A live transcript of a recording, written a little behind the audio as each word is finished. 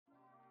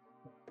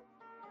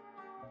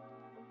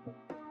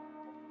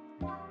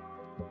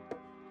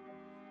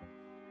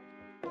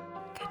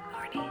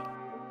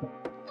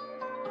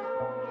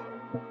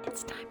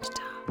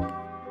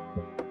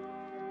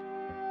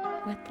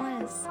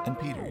Alex and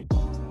Peter.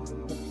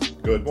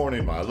 Good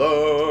morning, my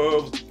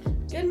love.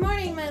 Good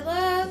morning, my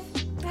love.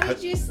 How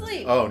did you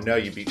sleep? Oh, no,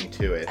 you beat me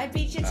to it. I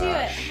beat you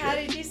to it. Shit. How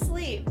did you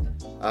sleep?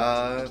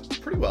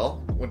 Pretty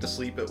well. Went to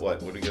sleep at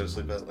what? What did we go to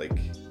sleep at? Like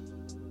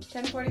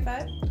 10:45?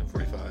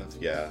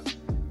 10:45, yeah.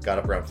 Got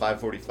up around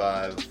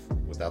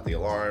 5:45 without the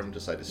alarm,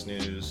 decided to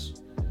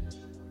snooze.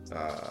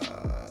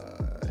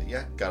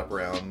 Yeah, got up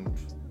around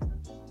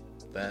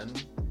then.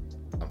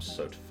 I'm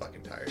so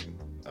fucking tired.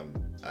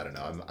 I don't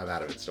know. I'm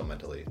out of it still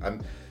mentally.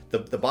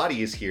 The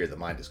body is here, the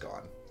mind is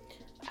gone.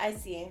 I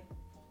see.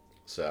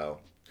 So,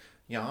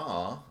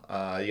 yeah.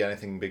 You got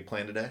anything big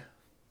planned today?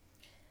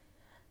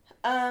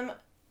 I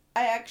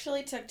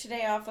actually took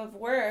today off of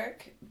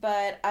work,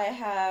 but I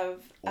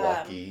have...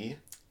 Lucky.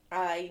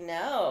 I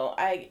know.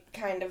 I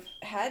kind of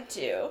had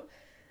to.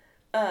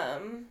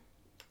 I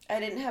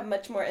didn't have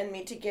much more in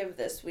me to give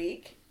this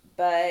week,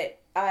 but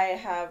I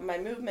have my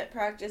movement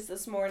practice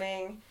this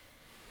morning,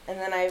 and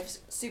then I have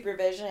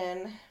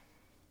supervision,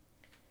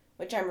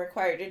 which I'm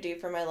required to do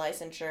for my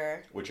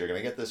licensure. Which you're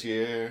going to get this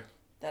year.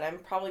 That I'm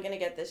probably going to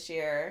get this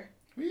year.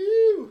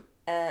 Woo!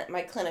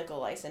 My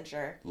clinical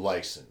licensure.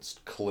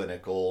 Licensed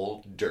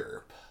clinical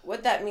derp.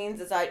 What that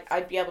means is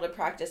I'd be able to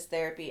practice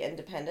therapy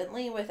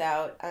independently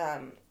without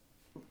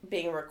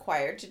being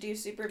required to do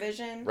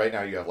supervision. Right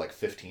now you have like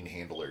 15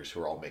 handlers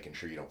who are all making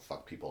sure you don't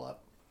fuck people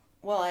up.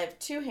 Well, I have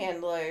 2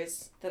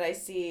 handlers that I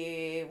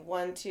see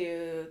 1,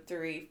 2,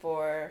 3,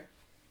 4,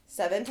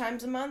 7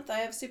 times a month. I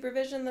have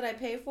supervision that I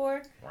pay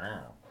for.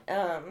 Wow.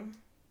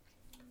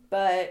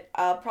 But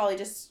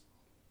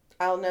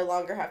I'll no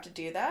longer have to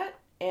do that.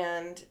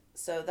 And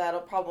so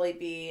that'll probably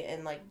be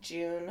in like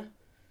June,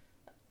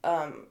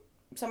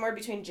 somewhere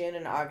between June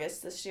and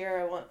August this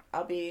year.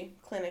 I'll be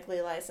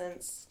clinically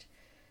licensed.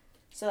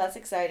 So that's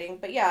exciting.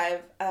 But yeah,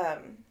 I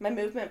have my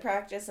movement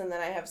practice, and then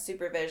I have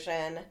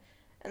supervision,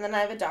 and then I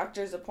have a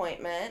doctor's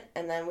appointment,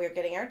 and then we're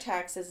getting our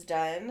taxes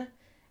done,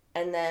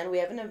 and then we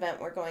have an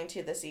event we're going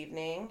to this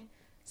evening.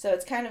 So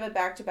it's kind of a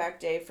back-to-back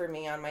day for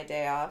me on my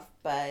day off,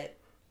 but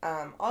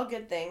all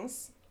good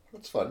things.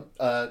 That's fun.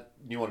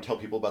 You want to tell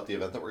people about the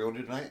event that we're going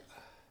to tonight?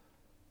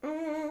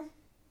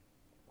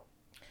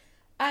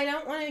 I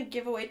don't want to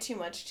give away too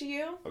much to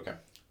you. Okay.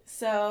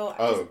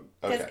 So,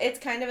 because okay. it's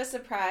kind of a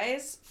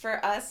surprise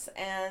for us,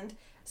 and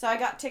so I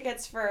got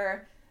tickets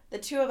for the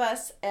 2 of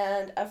us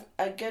and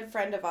a good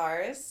friend of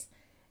ours,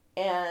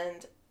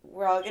 and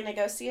we're all going to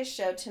go see a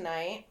show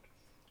tonight.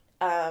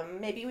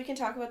 Maybe we can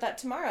talk about that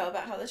tomorrow,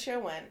 about how the show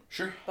went.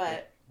 Sure.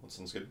 But that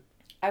sounds good.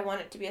 I want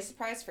it to be a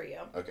surprise for you.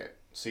 Okay.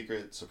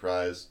 Secret,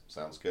 surprise,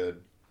 sounds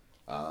good.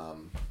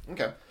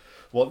 Okay.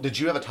 Well, did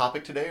you have a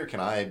topic today, or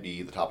can I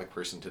be the topic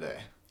person today?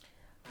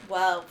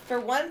 Well, for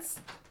once,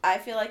 I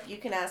feel like you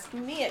can ask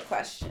me a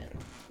question.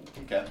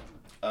 Okay.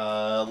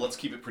 Let's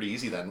keep it pretty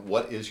easy then.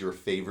 What is your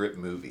favorite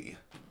movie?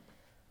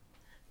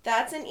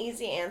 That's an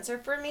easy answer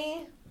for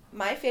me.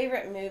 My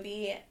favorite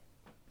movie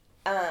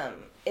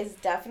is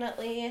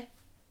definitely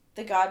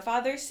the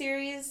Godfather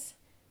series,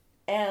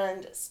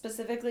 and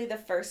specifically the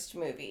first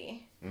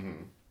movie,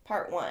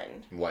 part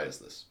 1. Why is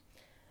this?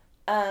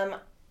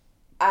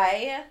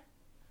 I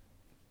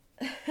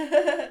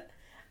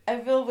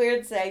feel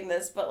weird saying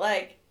this, but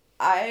like,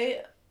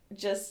 I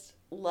just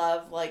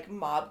love like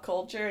mob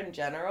culture in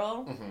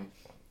general. Mm-hmm.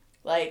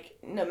 Like,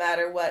 no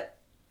matter what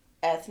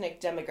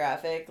ethnic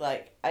demographic,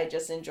 like, I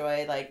just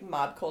enjoy like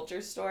mob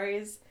culture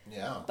stories.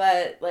 Yeah.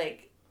 But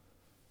like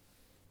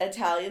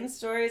Italian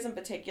stories in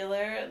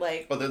particular,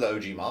 like... But they're the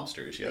OG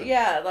mobsters, yeah.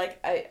 Yeah,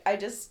 like, I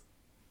just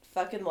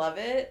fucking love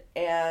it,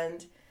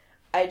 and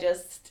I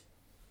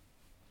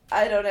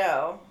don't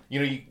know. You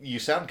know, you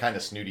sound kind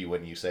of snooty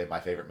when you say my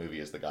favorite movie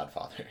is The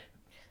Godfather.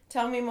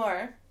 Tell me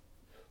more.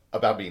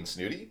 About being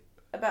snooty?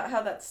 About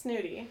how that's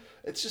snooty.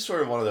 It's just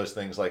sort of one of those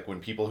things, like, when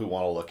people who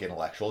want to look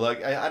intellectual,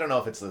 like, I don't know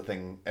if it's the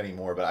thing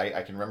anymore, but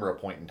I can remember a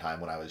point in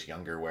time when I was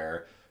younger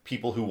where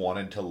people who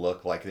wanted to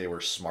look like they were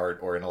smart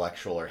or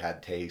intellectual or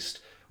had taste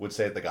would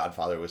say that The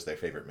Godfather was their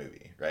favorite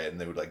movie, right? And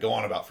they would, like, go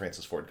on about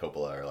Francis Ford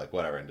Coppola or, like,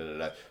 whatever, and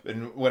da-da-da.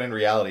 And when in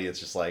reality, it's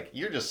just, like,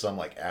 you're just some,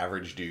 like,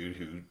 average dude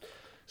who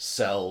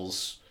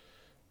sells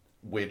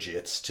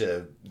widgets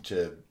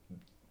to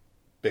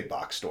big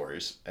box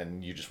stores,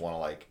 and you just want to,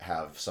 like,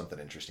 have something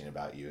interesting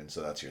about you, and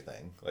so that's your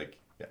thing. Like,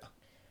 yeah.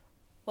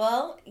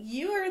 Well,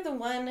 you are the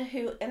one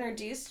who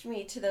introduced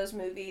me to those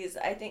movies.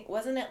 I think,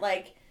 wasn't it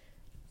like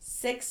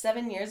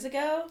 6-7 years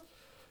ago?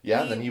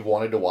 Yeah, and then you've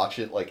wanted to watch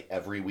it like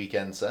every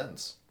weekend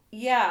since.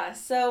 Yeah,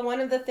 so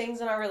one of the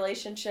things in our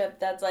relationship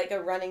that's like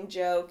a running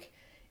joke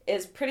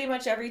is pretty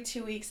much every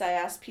 2 weeks I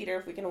ask Peter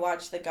if we can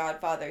watch the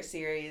Godfather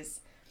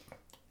series,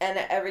 and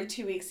every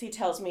 2 weeks he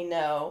tells me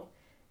no.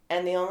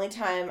 And the only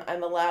time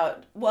I'm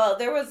allowed... Well,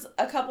 there was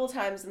a couple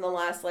times in the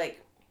last,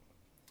 like,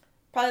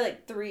 probably,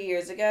 like, 3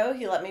 years ago,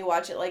 he let me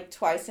watch it, like,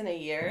 twice in a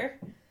year.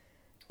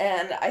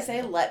 And I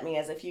say let me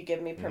as if you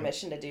give me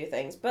permission to do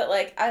things. But,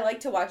 like, I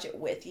like to watch it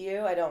with you.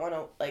 I don't want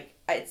to, like...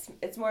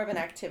 It's more of an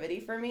activity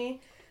for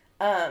me.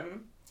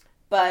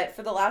 But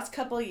for the last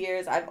couple of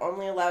years, I've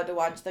only allowed to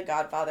watch The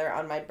Godfather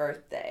on my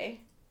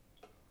birthday.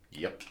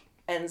 Yep.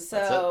 And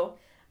so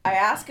I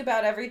ask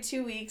about every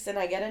 2 weeks and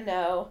I get a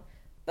no.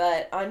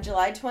 But on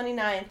July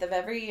 29th of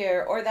every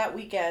year, or that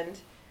weekend,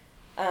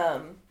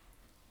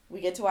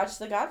 we get to watch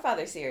the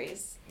Godfather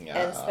series. Yeah.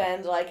 And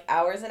spend like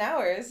hours and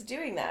hours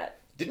doing that.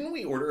 Didn't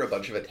we order a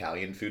bunch of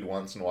Italian food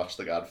once and watch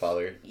The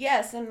Godfather?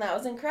 Yes, and that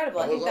was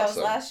incredible. That I think was that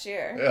awesome. was last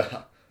year.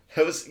 Yeah.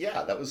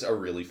 That was a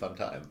really fun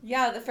time.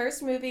 Yeah, the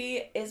first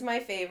movie is my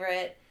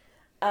favorite.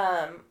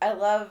 I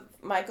love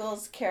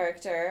Michael's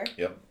character.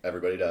 Yep,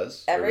 everybody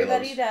does.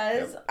 Everybody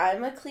does. Yep.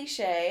 I'm a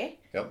cliche.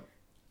 Yep.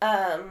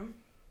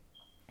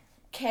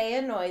 Kay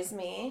annoys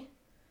me.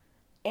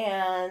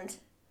 And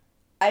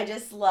I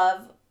just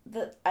love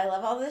I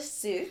love all the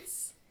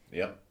suits.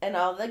 Yep. And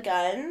all the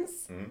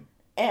guns. Mm-hmm.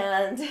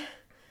 And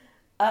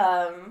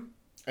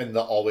and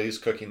the always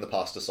cooking the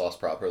pasta sauce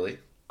properly.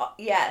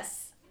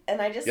 Yes.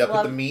 And I just put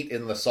love the meat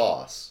in the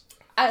sauce.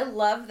 I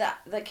love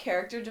the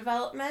character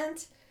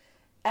development.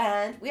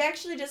 And we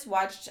actually just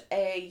watched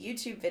a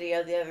YouTube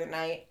video the other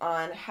night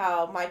on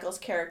how Michael's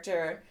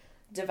character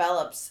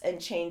develops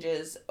and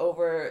changes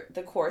over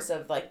the course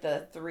of like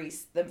the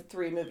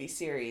three movie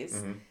series.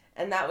 Mm-hmm.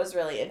 And that was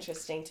really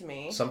interesting to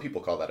me. Some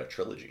people call that a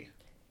trilogy.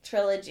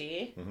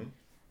 Mm-hmm.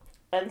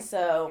 And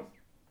so,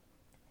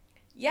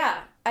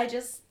 yeah, I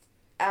just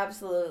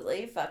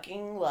absolutely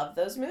fucking love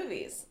those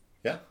movies.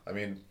 Yeah, I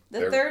mean...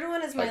 The third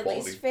one is my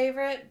quality. least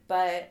favorite,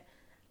 but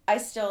I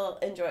still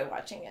enjoy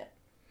watching it.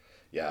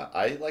 Yeah,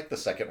 I like the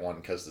second one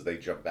because they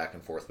jump back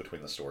and forth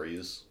between the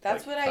stories.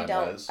 That's what I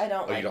don't. I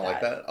don't like that. Oh, you don't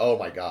like that? Oh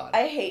my god.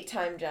 I hate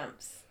time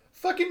jumps.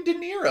 Fucking De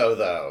Niro,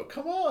 though.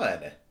 Come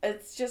on.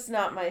 It's just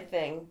not my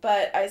thing.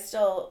 But I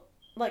still,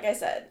 like I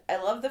said,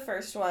 I love the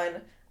first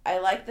one. I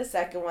like the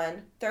second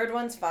one. Third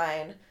one's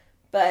fine.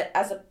 But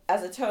as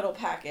a total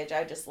package,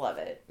 I just love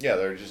it. Yeah,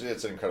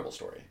 it's an incredible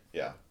story.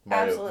 Yeah.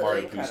 Absolutely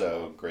Mario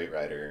incredible. Puzo, great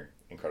writer,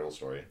 incredible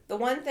story. The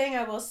one thing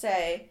I will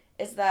say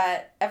is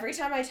that every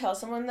time I tell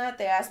someone that,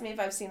 they ask me if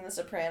I've seen The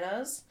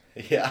Sopranos.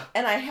 Yeah.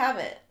 And I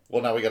haven't.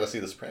 Well, now we got to see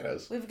The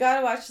Sopranos. We've got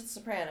to watch The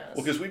Sopranos.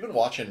 Well, because we've been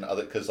watching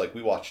because like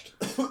we watched,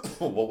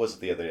 what was it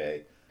the other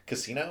day?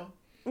 Casino?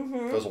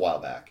 Mm-hmm. It was a while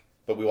back.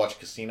 But we watched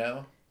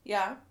Casino.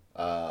 Yeah.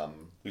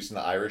 We've seen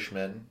The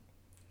Irishman.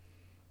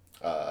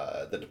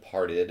 The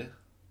Departed.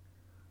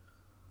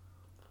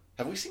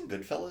 Have we seen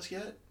Goodfellas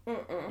yet?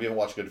 Mm-mm. We haven't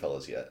watched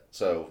Goodfellas yet.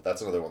 So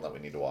that's another one that we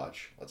need to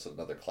watch. That's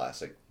another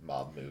classic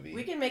mob movie.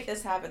 We can make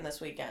this happen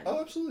this weekend.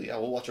 Oh, absolutely. Yeah,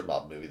 we'll watch a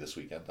mob movie this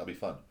weekend. That'll be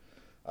fun.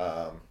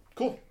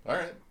 Cool. All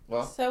right.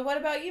 Well. So what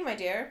about you, my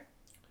dear?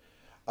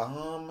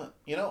 I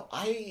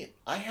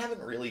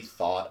haven't really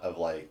thought of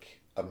like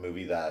a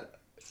movie that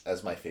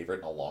as my favorite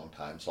in a long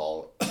time.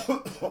 So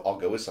I'll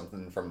go with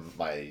something from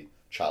my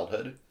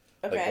childhood.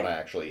 Okay. Like when I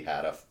actually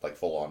had a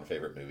full on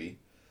favorite movie.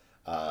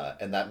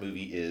 And that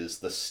movie is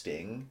The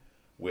Sting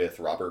with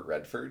Robert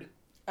Redford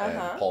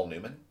and Paul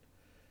Newman.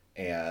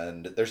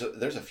 And there's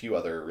a few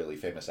other really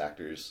famous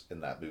actors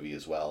in that movie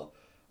as well.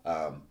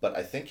 But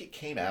I think it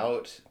came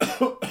out,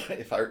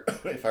 if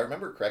I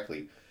remember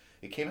correctly,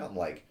 it came out in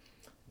like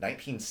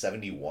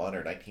 1971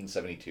 or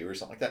 1972 or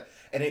something like that.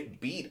 And it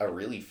beat a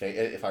really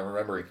if I'm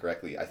remembering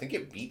correctly, I think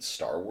it beat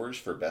Star Wars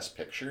for Best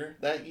Picture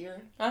that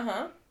year.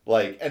 Uh-huh.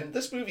 And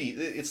this movie,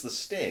 it's The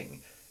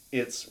Sting.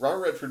 It's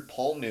Robert Redford,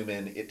 Paul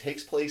Newman. It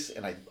takes place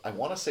in, I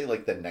want to say,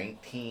 like, the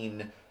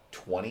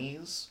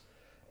 1920s.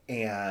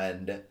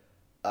 And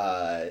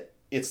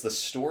it's the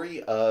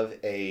story of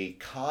a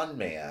con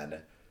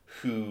man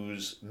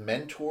whose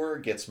mentor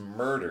gets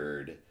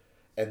murdered,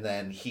 and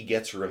then he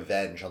gets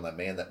revenge on the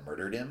man that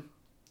murdered him.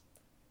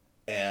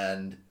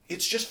 And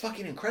it's just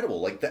fucking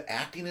incredible. Like, the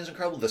acting is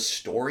incredible. The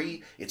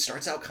story, it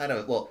starts out kind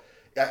of, well,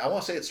 I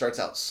want to say it starts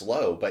out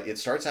slow, but it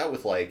starts out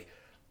with, like,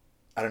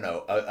 I don't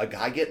know, a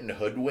guy getting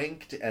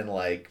hoodwinked and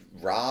like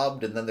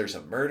robbed, and then there's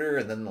a murder,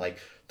 and then like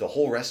the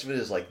whole rest of it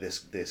is like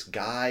this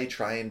guy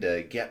trying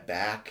to get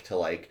back to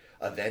like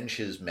avenge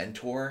his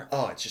mentor.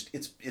 Oh,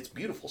 it's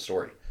beautiful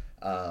story.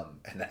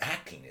 And the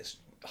acting is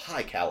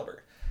high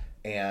caliber.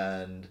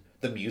 And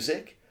the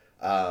music,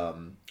 I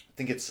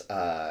think it's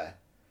a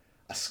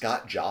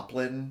Scott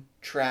Joplin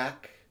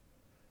track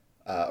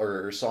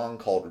or song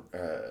called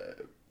I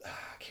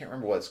can't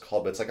remember what it's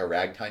called, but it's like a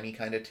ragtimey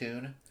kind of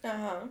tune.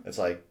 Uh-huh. It's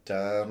like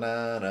da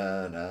na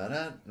na na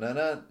na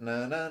na na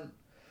na na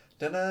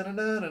da na na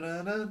na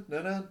na na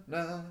na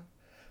na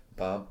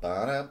ba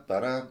ba da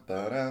ba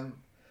da.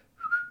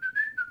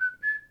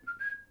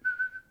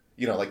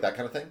 You know, like that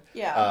kind of thing.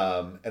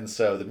 Yeah. And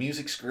so the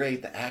music's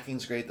great, the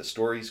acting's great, the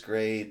story's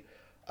great.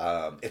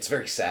 It's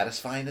very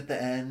satisfying at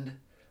the end.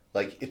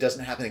 Like, it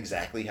doesn't happen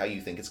exactly how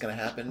you think it's gonna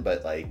happen,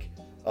 but like,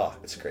 oh,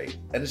 it's great.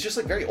 And it's just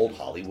like very old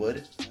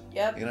Hollywood.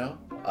 Yep. You know?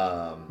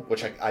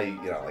 Which I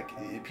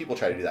like, people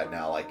try to do that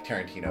now, like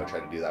Tarantino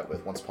tried to do that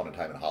with Once Upon a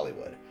Time in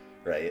Hollywood,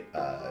 right?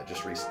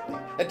 Just recently.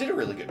 And did a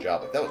really good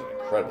job. Like, that was an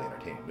incredibly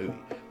entertaining movie.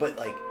 But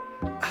like,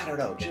 I don't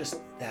know, just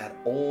that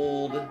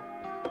old,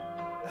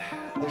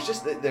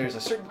 there's a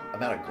certain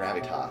amount of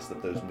gravitas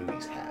that those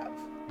movies have,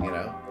 you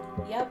know?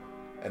 Yep.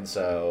 And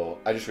so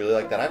I just really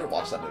like that. I haven't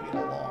watched that movie in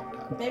a long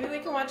time. Maybe we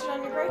can watch it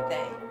on your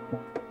birthday.